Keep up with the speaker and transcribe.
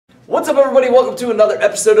What's up, everybody? Welcome to another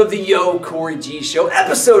episode of the YoCoryG Show,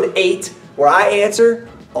 episode 8, where I answer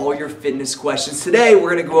all your fitness questions. Today,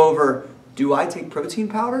 we're going to go over, do I take protein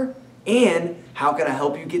powder? And how can I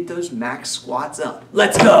help you get those max squats up?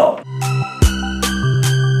 Let's go!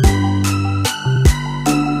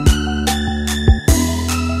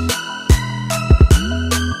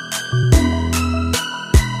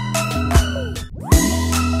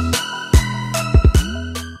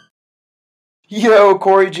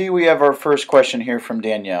 YoCoryG, we have our first question here from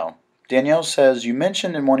Danielle. Danielle says, you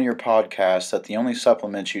mentioned in one of your podcasts that the only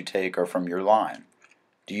supplements you take are from your line.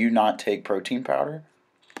 Do you not take protein powder?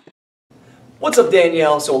 What's up,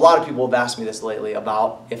 Danielle? So a lot of people have asked me this lately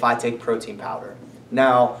about if I take protein powder.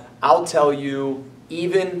 Now, I'll tell you,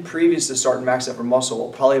 even previous to starting Max Effort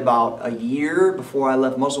Muscle, probably about a year before I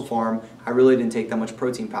left Muscle Farm, I really didn't take that much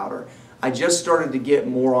protein powder. I just started to get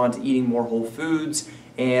more onto eating more whole foods,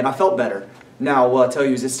 and I felt better. Now, what I'll tell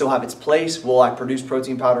you is it still have its place. Will I produce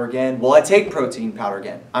protein powder again? Will I take protein powder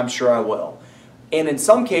again? I'm sure I will. And in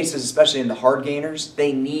some cases, especially in the hard gainers,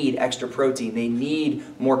 they need extra protein. They need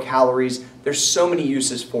more calories. There's so many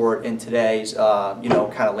uses for it in today's kind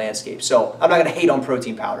of landscape. So I'm not going to hate on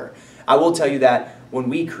protein powder. I will tell you that when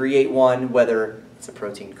we create one, whether it's a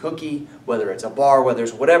protein cookie, whether it's a bar, whether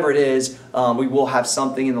it's whatever it is, we will have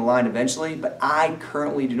something in the line eventually, but I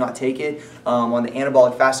currently do not take it. On the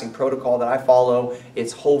anabolic fasting protocol that I follow,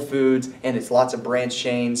 it's whole foods and it's lots of branch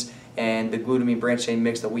chains and the glutamine branch chain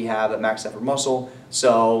mix that we have at Max Effort Muscle.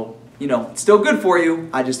 So, it's still good for you.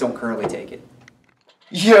 I just don't currently take it.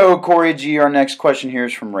 YoCoryG, our next question here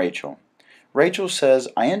is from Rachel. Rachel says,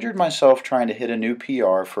 I injured myself trying to hit a new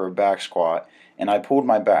PR for a back squat and I pulled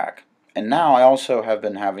my back. And now I also have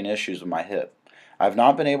been having issues with my hip. I've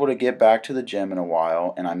not been able to get back to the gym in a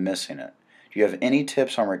while and I'm missing it. Do you have any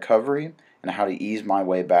tips on recovery and how to ease my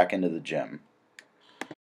way back into the gym?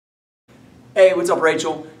 Hey, what's up,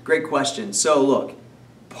 Rachel? Great question. So look,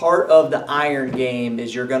 part of the iron game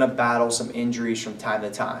is you're going to battle some injuries from time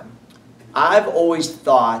to time. I've always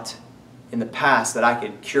thought in the past that I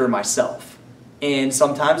could cure myself. And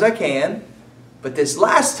sometimes I can. But this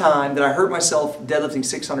last time that I hurt myself deadlifting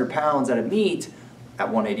 600 pounds at a meet at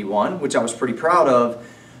 181, which I was pretty proud of,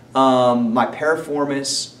 my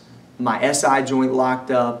piriformis, my SI joint locked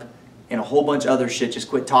up, and a whole bunch of other shit just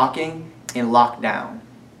quit talking and locked down.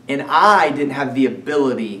 And I didn't have the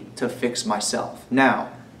ability to fix myself. Now,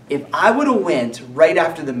 if I would have went right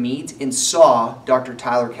after the meet and saw Dr.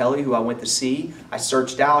 Tyler Kelly, who I went to see, I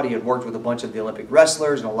searched out, he had worked with a bunch of the Olympic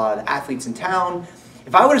wrestlers and a lot of the athletes in town.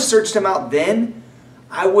 If I would have searched him out then,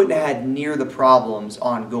 I wouldn't have had near the problems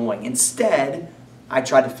ongoing. Instead, I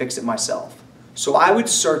tried to fix it myself. So I would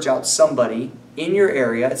search out somebody in your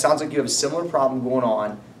area, it sounds like you have a similar problem going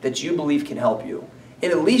on, that you believe can help you.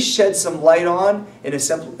 And at least shed some light on and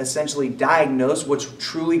essentially diagnose what's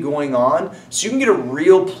truly going on so you can get a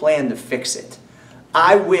real plan to fix it.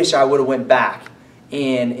 I wish I would have went back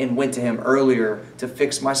and went to him earlier to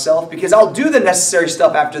fix myself, because I'll do the necessary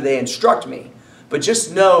stuff after they instruct me. But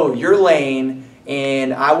just know your lane,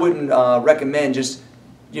 and I wouldn't recommend just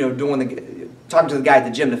talking to the guy at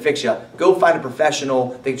the gym to fix you. Go find a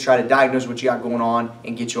professional. They can try to diagnose what you got going on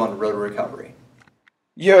and get you on the road to recovery.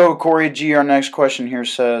 YoCoryG, our next question here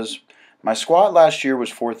says, my squat last year was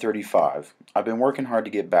 435. I've been working hard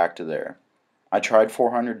to get back to there. I tried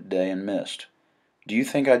 400 a day and missed. Do you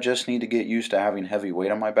think I just need to get used to having heavy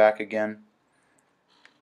weight on my back again?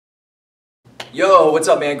 Yo, what's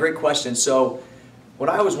up, man? Great question. So, when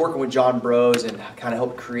I was working with John Bros and kind of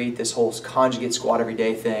helped create this whole conjugate squat every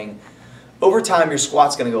day thing, over time your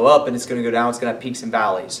squat's going to go up and it's going to go down. It's going to have peaks and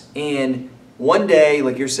valleys. And one day,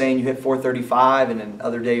 like you're saying, you hit 435, and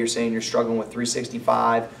another day you're saying you're struggling with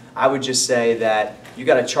 365. I would just say that you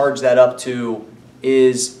got to charge that up to,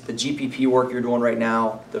 is the GPP work you're doing right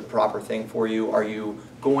now the proper thing for you? Are you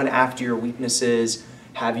going after your weaknesses?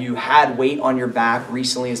 Have you had weight on your back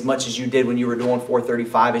recently as much as you did when you were doing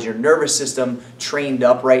 435? Is your nervous system trained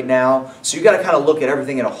up right now? So you got to kind of look at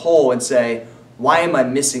everything in a whole and say, why am I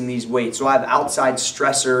missing these weights? So I have outside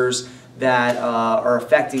stressors that are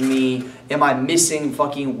affecting me. Am I missing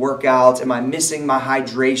fucking workouts? Am I missing my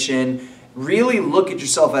hydration? Really look at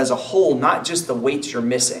yourself as a whole, not just the weights you're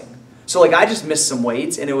missing. So like I just missed some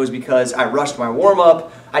weights, and it was because I rushed my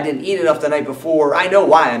warm-up. I didn't eat enough the night before. I know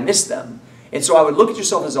why I missed them. And so I would look at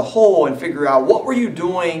yourself as a whole and figure out, what were you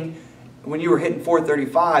doing when you were hitting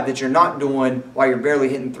 435 that you're not doing while you're barely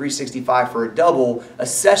hitting 365 for a double?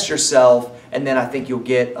 Assess yourself, and then I think you'll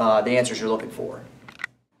get the answers you're looking for.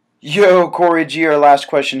 YoCoryG, our last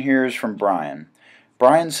question here is from Brian.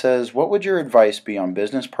 Brian says, what would your advice be on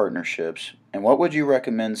business partnerships, and what would you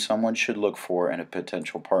recommend someone should look for in a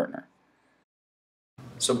potential partner?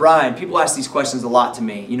 So Brian, people ask these questions a lot to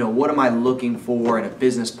me. What am I looking for in a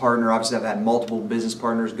business partner? Obviously, I've had multiple business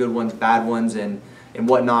partners, good ones, bad ones, and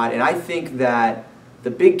whatnot. And I think that the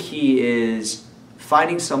big key is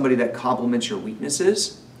finding somebody that complements your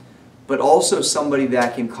weaknesses, but also somebody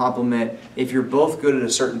that can complement, if you're both good at a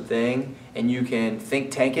certain thing and you can think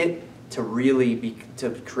tank it to really to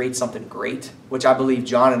create something great, which I believe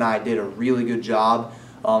John and I did a really good job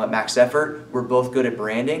at Max Effort. We're both good at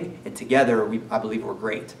branding, and together I believe we're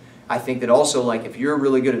great. I think that also, like, if you're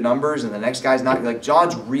really good at numbers and the next guy's not, like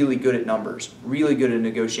John's really good at numbers, really good at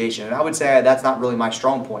negotiation, and I would say that's not really my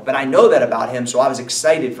strong point, but I know that about him, so I was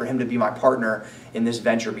excited for him to be my partner in this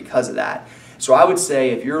venture because of that. So I would say,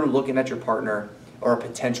 if you're looking at your partner or a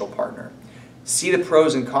potential partner, see the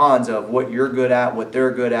pros and cons of what you're good at, what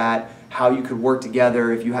they're good at, how you could work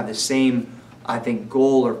together. If you have the same, I think,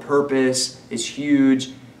 goal or purpose is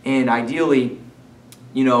huge. And ideally,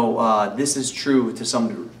 this is true to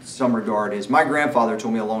some regard, is my grandfather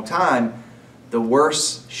told me a long time, the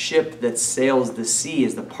worst ship that sails the sea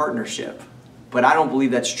is the partnership. But I don't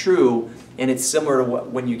believe that's true, and it's similar to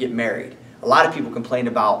when you get married. A lot of people complain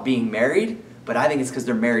about being married, but I think it's because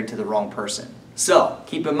they're married to the wrong person. So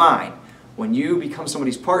keep in mind, when you become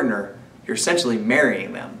somebody's partner, you're essentially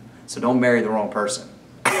marrying them. So don't marry the wrong person.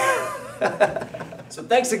 So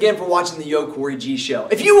thanks again for watching the YoCoryG show.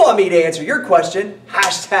 If you want me to answer your question,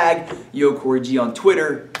 hashtag YoCoryG on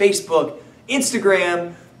Twitter, Facebook,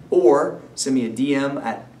 Instagram, or send me a DM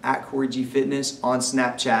at CoryG Fitness on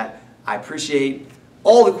Snapchat. I appreciate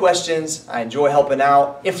all the questions. I enjoy helping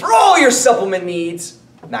out. And for all your supplement needs,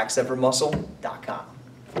 MaxEffortMuscle.com.